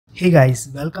Hey guys,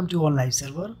 welcome to Onlive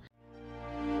server.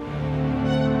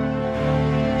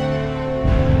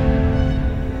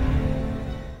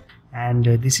 And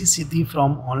this is Siddhi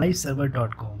from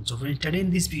ONLIVEserver.com. So friends, today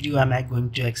in this video I am going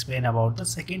to explain about the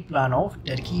second plan of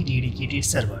Turkey dedicated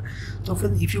server. So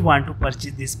friends, if you want to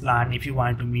purchase this plan, if you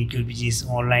want to meet your business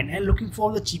online and looking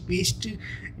for the cheapest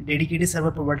dedicated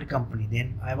server provider company,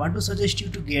 then I want to suggest you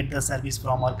to get the service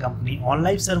from our company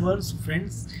Onlive server. So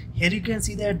friends, here you can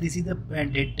see that this is the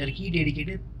Turkey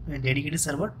dedicated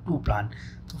server 2 plan.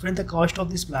 So friends, the cost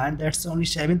of this plan, that's only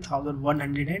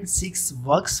 7,106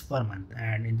 works per month,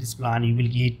 and in this plan you will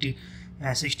get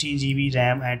 16 GB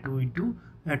RAM and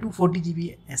 240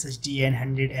 GB SSD and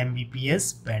 100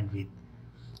 Mbps bandwidth.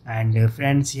 And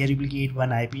friends, here you will get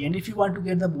one IP, and if you want to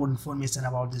get the more information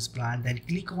about this plan, then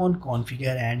click on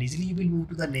configure and easily you will move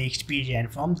to the next page,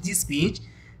 and from this page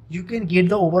you can get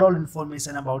the overall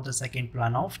information about the second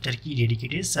plan of Turkey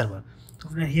dedicated server. So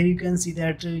here you can see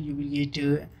that you will get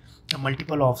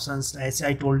multiple options, as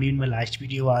I told you in my last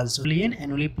video also, and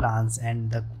annually plans,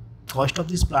 and the cost of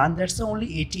this plan, that's only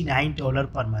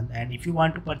 $89 per month. And if you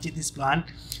want to purchase this plan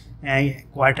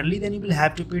quarterly, then you will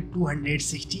have to pay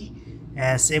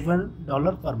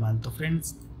 $267 per month. So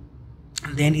friends,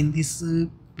 then in this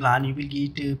plan you will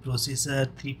get processor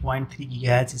 3.3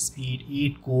 GHz speed,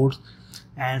 8 cores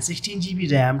and 16 GB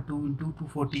RAM,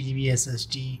 240 GB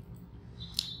SSD,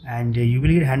 and you will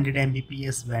get 100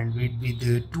 Mbps bandwidth with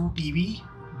 2 TB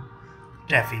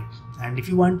traffic. And if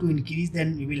you want to increase,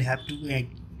 then you will have to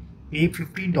pay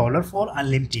 $15 for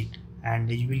unlimited,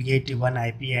 and you will get one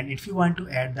IP. And if you want to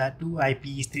add that 2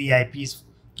 IPs, 3 IPs,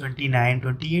 29,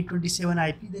 28, 27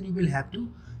 IP, then you will have to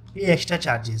pay extra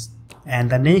charges. And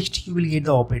the next you will get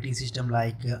the operating system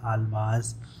like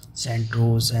Almaz,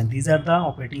 Centros, and these are the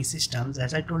operating systems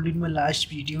as I told you in my last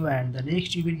video. And the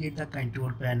next you will get the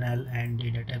control panel and the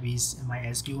database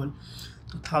MySQL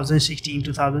 2016,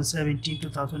 2017,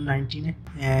 2019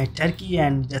 Turkey,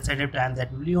 and the setup time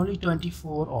that will be only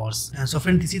 24 hours. And so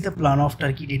friend, this is the plan of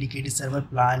Turkey dedicated server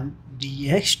plan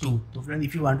DS2. So friend,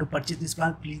 if you want to purchase this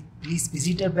plan, please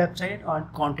visit our website or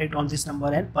contact on this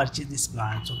number and purchase this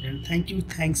plan. So friend,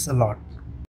 thanks a lot.